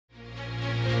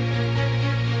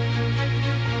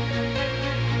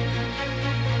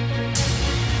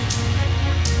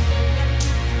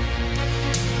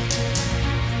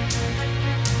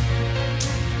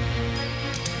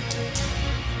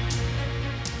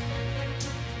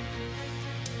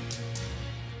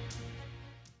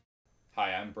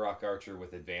Hi, I'm Brock Archer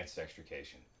with Advanced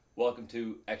Extrication. Welcome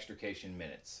to Extrication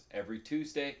Minutes, every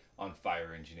Tuesday on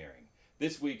fire engineering.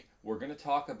 This week, we're going to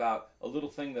talk about a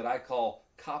little thing that I call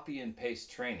copy and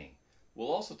paste training.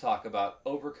 We'll also talk about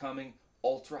overcoming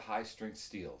ultra high strength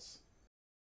steels.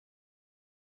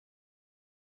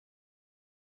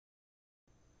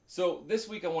 So this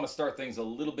week I want to start things a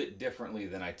little bit differently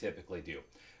than I typically do.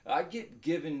 I get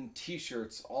given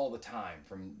t-shirts all the time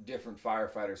from different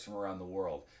firefighters from around the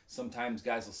world. Sometimes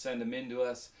guys will send them in to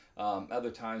us. Other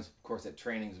times, of course, at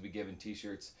trainings we'll be given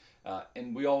t-shirts,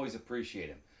 and we always appreciate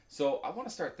them. So I want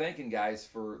to start thanking guys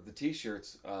for the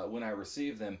t-shirts when I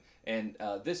receive them. And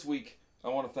this week I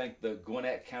want to thank the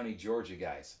Gwinnett County, Georgia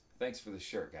guys. Thanks for the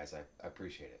shirt, guys. I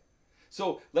appreciate it.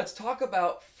 So let's talk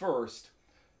about first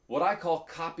what I call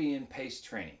copy and paste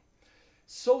training.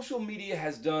 Social media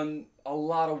has done a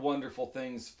lot of wonderful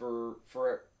things for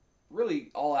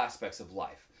really all aspects of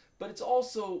life, but it's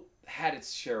also had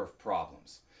its share of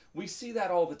problems. We see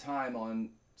that all the time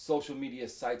on social media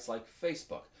sites like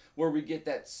Facebook, where we get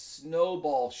that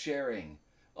snowball sharing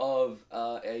of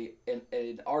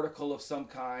an article of some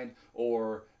kind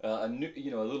or a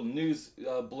little news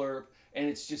blurb, and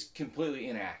it's just completely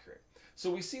inaccurate. So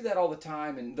we see that all the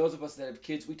time, and those of us that have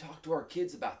kids, we talk to our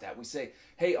kids about that. We say,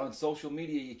 hey, on social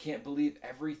media, you can't believe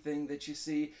everything that you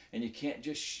see, and you can't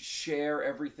just share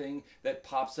everything that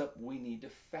pops up. We need to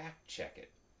fact check it.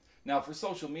 Now, for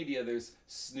social media, there's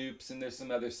Snoops, and there's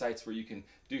some other sites where you can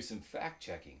do some fact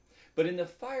checking. But in the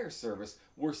fire service,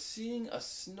 we're seeing a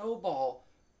snowball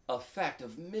effect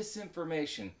of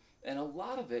misinformation, and a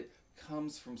lot of it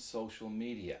comes from social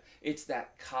media. It's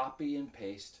that copy and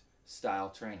paste style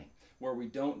training, where we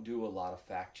don't do a lot of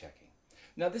fact checking.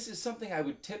 Now, this is something I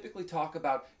would typically talk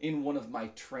about in one of my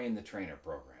Train the Trainer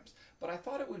programs, but I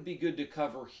thought it would be good to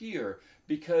cover here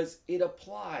because it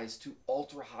applies to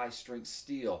ultra high strength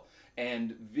steel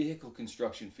and vehicle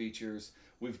construction features.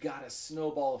 We've got a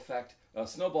snowball effect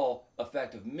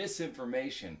of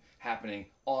misinformation happening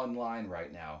online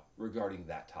right now regarding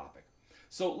that topic.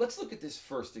 So let's look at this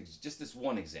first, just this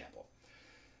one example.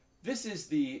 This is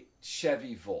the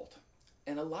Chevy Volt.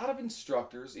 And a lot of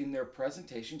instructors in their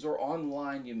presentations or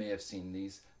online, you may have seen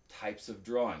these types of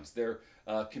drawings. They're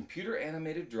computer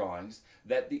animated drawings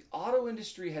that the auto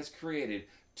industry has created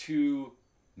to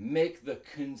make the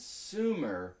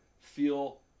consumer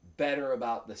feel better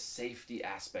about the safety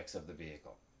aspects of the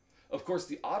vehicle. Of course,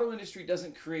 the auto industry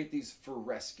doesn't create these for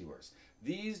rescuers.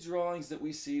 These drawings that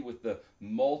we see with the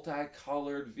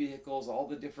multicolored vehicles, all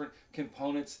the different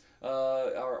components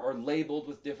are labeled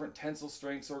with different tensile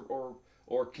strengths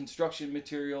or construction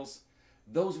materials.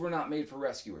 Those were not made for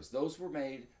rescuers. Those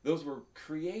were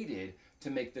created to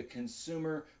make the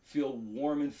consumer feel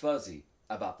warm and fuzzy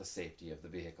about the safety of the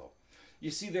vehicle. You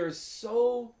see, there's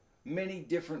so many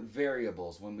different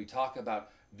variables when we talk about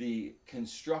the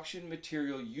construction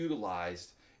material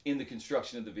utilized in the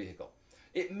construction of the vehicle.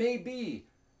 It may be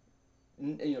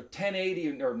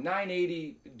 1080 or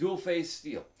 980 dual phase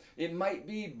steel. It might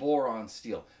be boron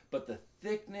steel, but the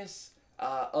thickness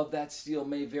of that steel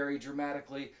may vary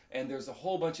dramatically, and there's a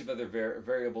whole bunch of other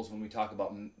variables when we talk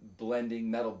about blending,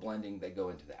 metal blending, that go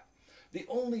into that. The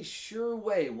only sure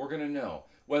way we're going to know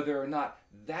whether or not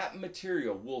that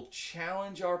material will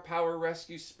challenge our power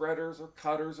rescue spreaders or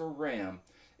cutters or ram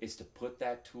is to put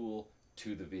that tool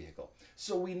to the vehicle.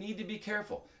 So we need to be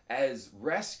careful as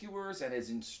rescuers and as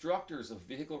instructors of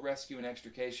vehicle rescue and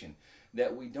extrication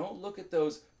that we don't look at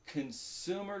those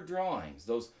consumer drawings,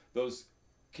 those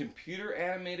computer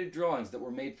animated drawings that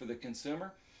were made for the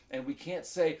consumer, and we can't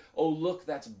say, oh look,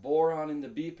 that's boron in the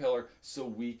B pillar, so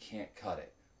we can't cut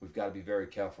it. We've got to be very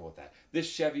careful with that. This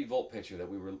Chevy Volt picture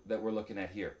that we're looking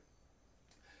at here,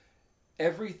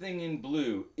 everything in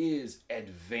blue is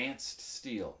advanced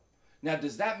steel. Now,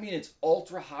 does that mean it's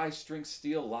ultra high strength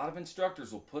steel? A lot of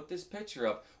instructors will put this picture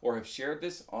up or have shared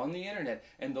this on the internet,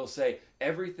 and they'll say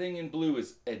everything in blue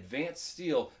is advanced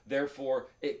steel, therefore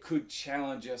it could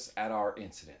challenge us at our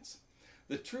incidents.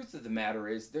 The truth of the matter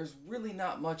is there's really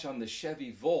not much on the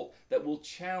Chevy Volt that will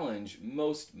challenge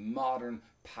most modern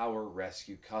power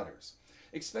rescue cutters.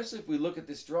 Especially if we look at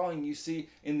this drawing, you see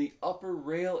in the upper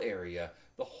rail area,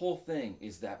 the whole thing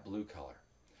is that blue color.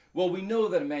 Well, we know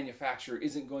that a manufacturer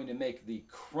isn't going to make the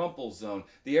crumple zone,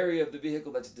 the area of the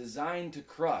vehicle that's designed to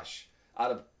crush, out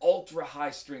of ultra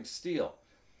high strength steel.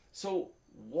 So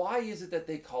why is it that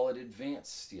they call it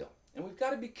advanced steel? And we've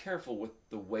got to be careful with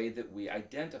the way that we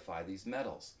identify these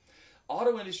metals.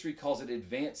 Auto industry calls it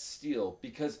advanced steel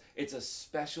because it's a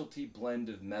specialty blend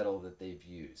of metal that they've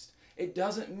used. It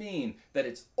doesn't mean that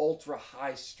it's ultra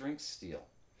high strength steel.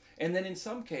 And then in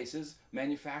some cases,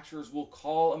 manufacturers will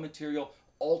call a material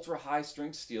ultra high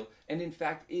strength steel, and in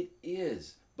fact it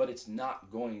is, but it's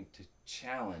not going to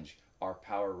challenge our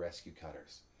power rescue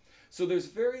cutters. So there's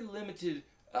very limited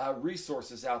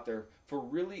resources out there for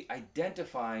really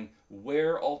identifying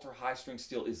where ultra high strength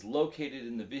steel is located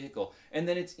in the vehicle, and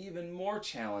then it's even more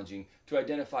challenging to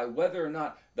identify whether or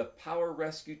not the power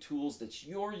rescue tools that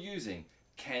you're using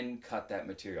can cut that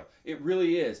material. It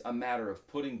really is a matter of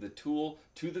putting the tool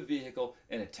to the vehicle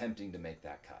and attempting to make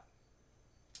that cut.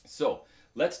 So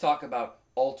let's talk about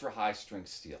ultra high strength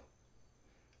steel.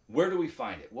 Where do we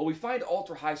find it? Well, we find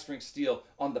ultra high strength steel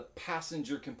on the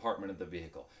passenger compartment of the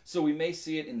vehicle. So we may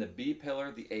see it in the B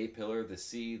pillar, the A pillar, the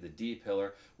C, the D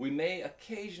pillar. We may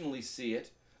occasionally see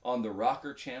it on the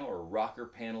rocker channel or rocker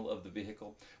panel of the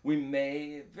vehicle. We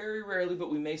may, very rarely,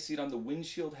 but we may see it on the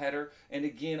windshield header and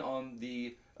again on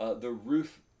the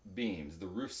roof beams, the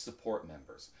roof support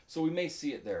members. So we may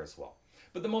see it there as well.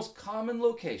 But the most common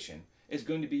location is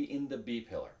going to be in the B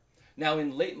pillar. Now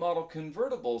in late model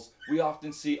convertibles, we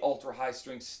often see ultra high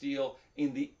strength steel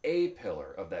in the A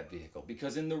pillar of that vehicle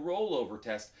because in the rollover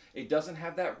test, it doesn't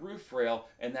have that roof rail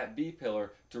and that B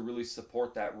pillar to really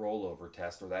support that rollover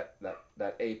test or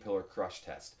that A pillar crush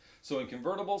test. So in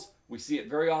convertibles, we see it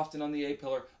very often on the A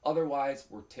pillar. Otherwise,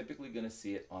 we're typically going to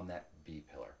see it on that B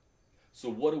pillar. So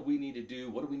what do we need to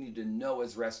do? What do we need to know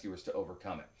as rescuers to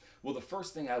overcome it? Well, the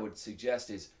first thing I would suggest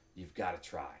is you've got to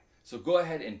try. So go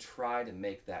ahead and try to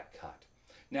make that cut.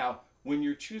 Now, when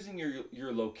you're choosing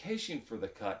your location for the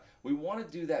cut, we want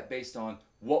to do that based on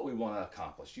what we want to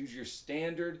accomplish. Use your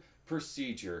standard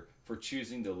procedure for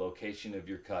choosing the location of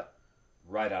your cut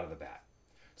right out of the bat.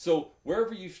 So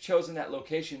wherever you've chosen that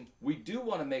location, we do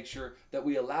want to make sure that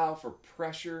we allow for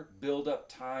pressure buildup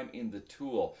time in the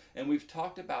tool. And we've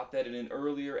talked about that in an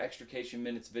earlier Extrication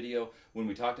Minutes video when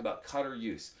we talked about cutter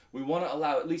use. We want to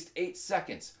allow at least 8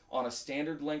 seconds on a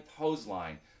standard length hose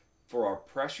line for our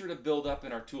pressure to build up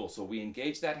in our tool. So we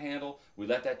engage that handle, we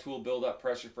let that tool build up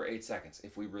pressure for 8 seconds.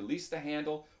 If we release the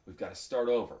handle, we've got to start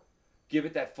over. Give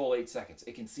it that full 8 seconds.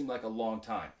 It can seem like a long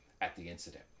time at the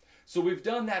incident. So we've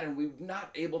done that and we're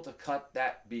not able to cut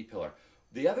that B pillar.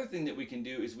 The other thing that we can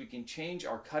do is we can change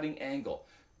our cutting angle.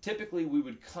 Typically we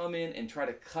would come in and try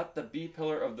to cut the B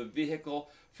pillar of the vehicle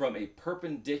from a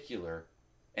perpendicular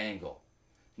angle.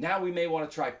 Now we may want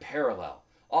to try parallel.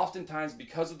 Oftentimes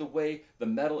because of the way the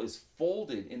metal is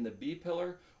folded in the B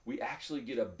pillar, we actually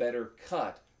get a better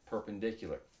cut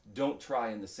perpendicular. Don't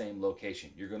try in the same location.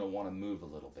 You're going to want to move a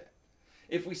little bit.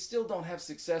 If we still don't have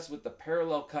success with the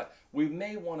parallel cut, we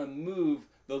may want to move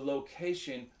the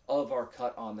location of our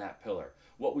cut on that pillar.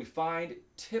 What we find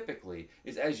typically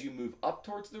is as you move up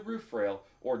towards the roof rail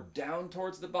or down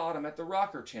towards the bottom at the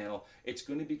rocker channel, it's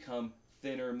going to become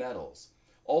thinner metals.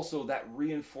 Also, that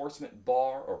reinforcement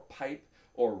bar or pipe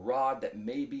or rod that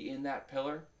may be in that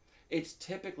pillar, it's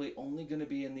typically only going to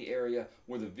be in the area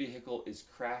where the vehicle is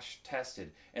crash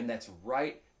tested, and that's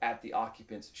right at the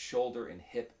occupant's shoulder and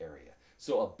hip area.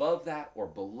 So above that or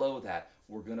below that,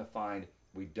 we're going to find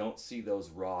we don't see those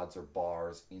rods or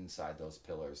bars inside those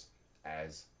pillars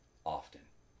as often.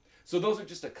 So those are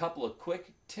just a couple of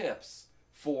quick tips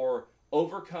for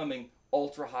overcoming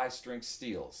ultra high strength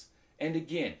steels. And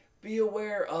again, be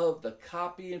aware of the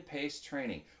copy and paste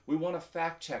training. We want to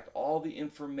fact check all the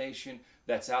information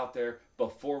that's out there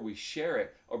before we share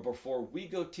it or before we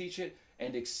go teach it,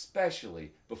 and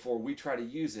especially before we try to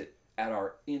use it at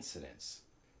our incidents.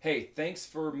 Hey, thanks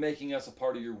for making us a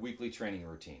part of your weekly training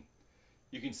routine.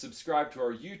 You can subscribe to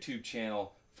our YouTube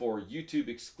channel for YouTube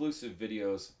exclusive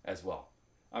videos as well.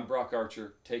 I'm Brock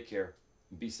Archer. Take care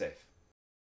and be safe.